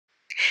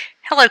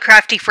Hello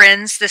crafty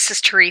friends, this is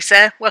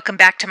Teresa. Welcome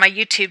back to my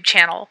YouTube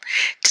channel.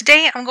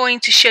 Today I'm going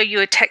to show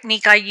you a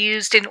technique I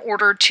used in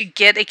order to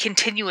get a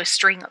continuous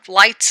string of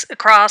lights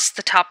across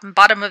the top and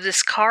bottom of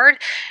this card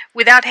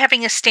without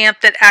having a stamp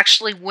that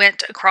actually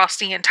went across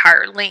the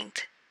entire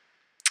length.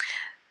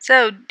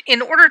 So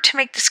in order to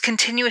make this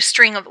continuous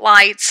string of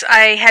lights,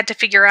 I had to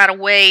figure out a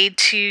way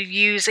to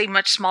use a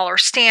much smaller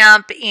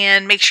stamp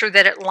and make sure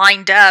that it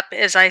lined up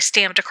as I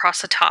stamped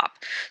across the top.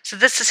 So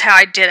this is how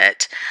I did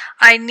it.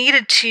 I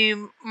needed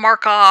to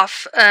mark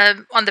off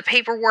on the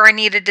paper where I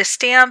needed to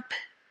stamp,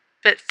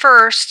 but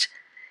first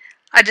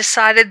I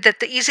decided that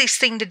the easiest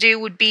thing to do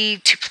would be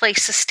to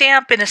place the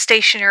stamp in a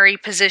stationary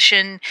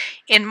position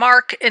and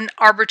mark an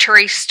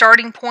arbitrary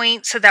starting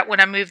point so that when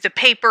I move the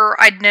paper,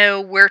 I'd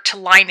know where to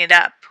line it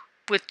up,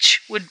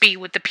 which would be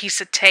with the piece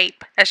of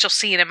tape, as you'll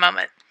see in a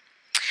moment.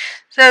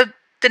 So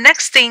the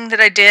next thing that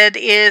I did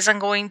is I'm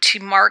going to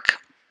mark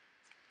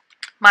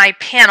my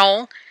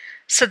panel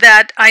so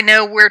that I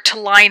know where to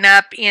line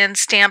up and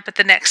stamp at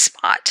the next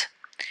spot.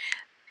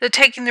 So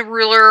taking the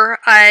ruler,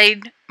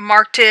 I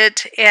marked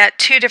it at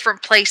two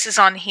different places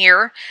on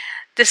here.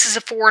 This is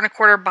a 4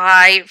 1/4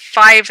 by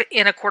 5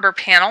 1/4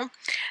 panel.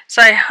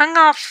 So I hung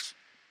off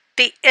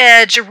the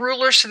edge a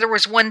ruler so there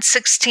was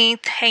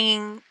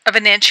 1/16 of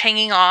an inch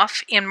hanging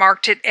off and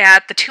marked it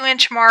at the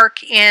 2-inch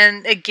mark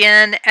and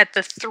again at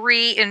the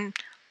 3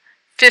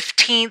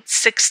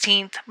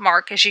 15/16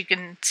 mark, as you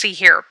can see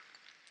here.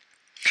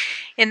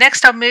 And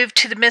next I'll move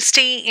to the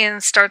Misti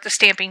and start the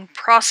stamping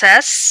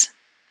process.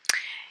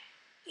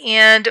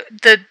 And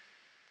the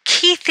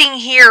key thing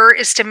here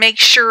is to make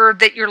sure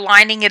that you're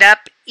lining it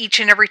up each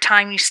and every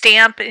time you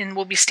stamp, and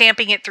we'll be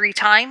stamping it 3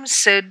 times.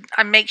 So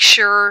I make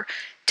sure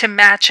to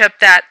match up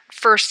that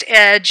first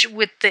edge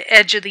with the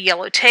edge of the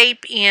yellow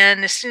tape,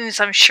 and as soon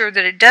as I'm sure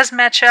that it does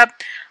match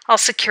up, I'll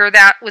secure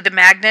that with a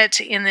magnet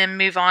and then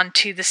move on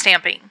to the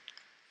stamping.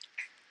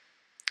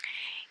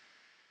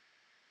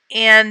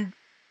 And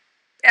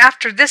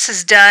after this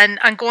is done,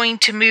 I'm going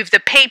to move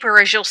the paper,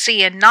 as you'll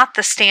see, and not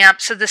the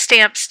stamp, so the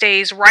stamp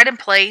stays right in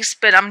place,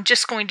 but I'm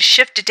just going to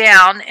shift it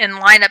down and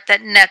line up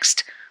that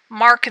next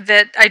mark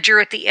that I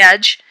drew at the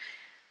edge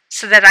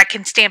so that I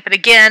can stamp it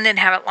again and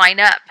have it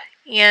line up.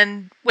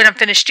 And when I'm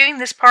finished doing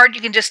this part,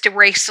 you can just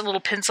erase the little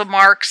pencil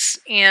marks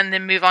and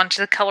then move on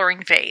to the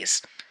coloring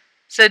phase.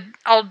 So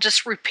I'll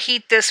just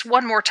repeat this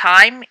one more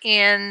time,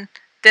 and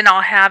then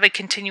I'll have a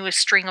continuous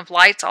string of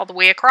lights all the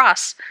way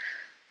across.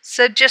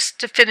 So just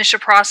to finish the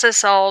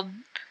process, I'll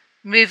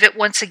move it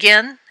once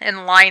again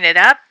and line it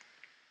up.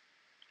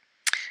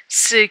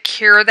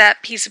 Secure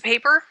that piece of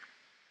paper.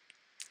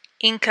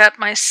 Ink up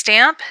my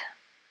stamp.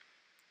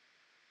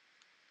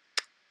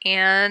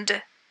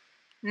 And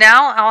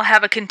now I'll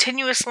have a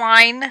continuous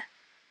line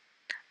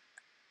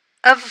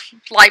of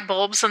light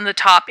bulbs on the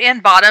top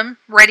and bottom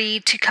ready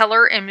to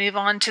color and move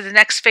on to the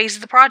next phase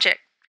of the project.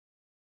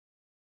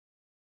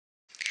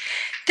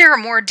 There are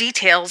more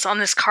details on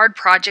this card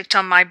project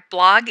on my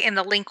blog, and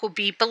the link will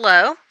be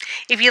below.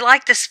 If you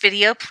like this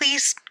video,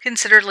 please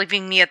consider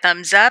leaving me a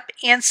thumbs up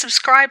and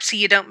subscribe so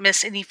you don't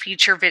miss any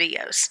future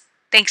videos.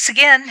 Thanks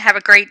again. Have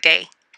a great day.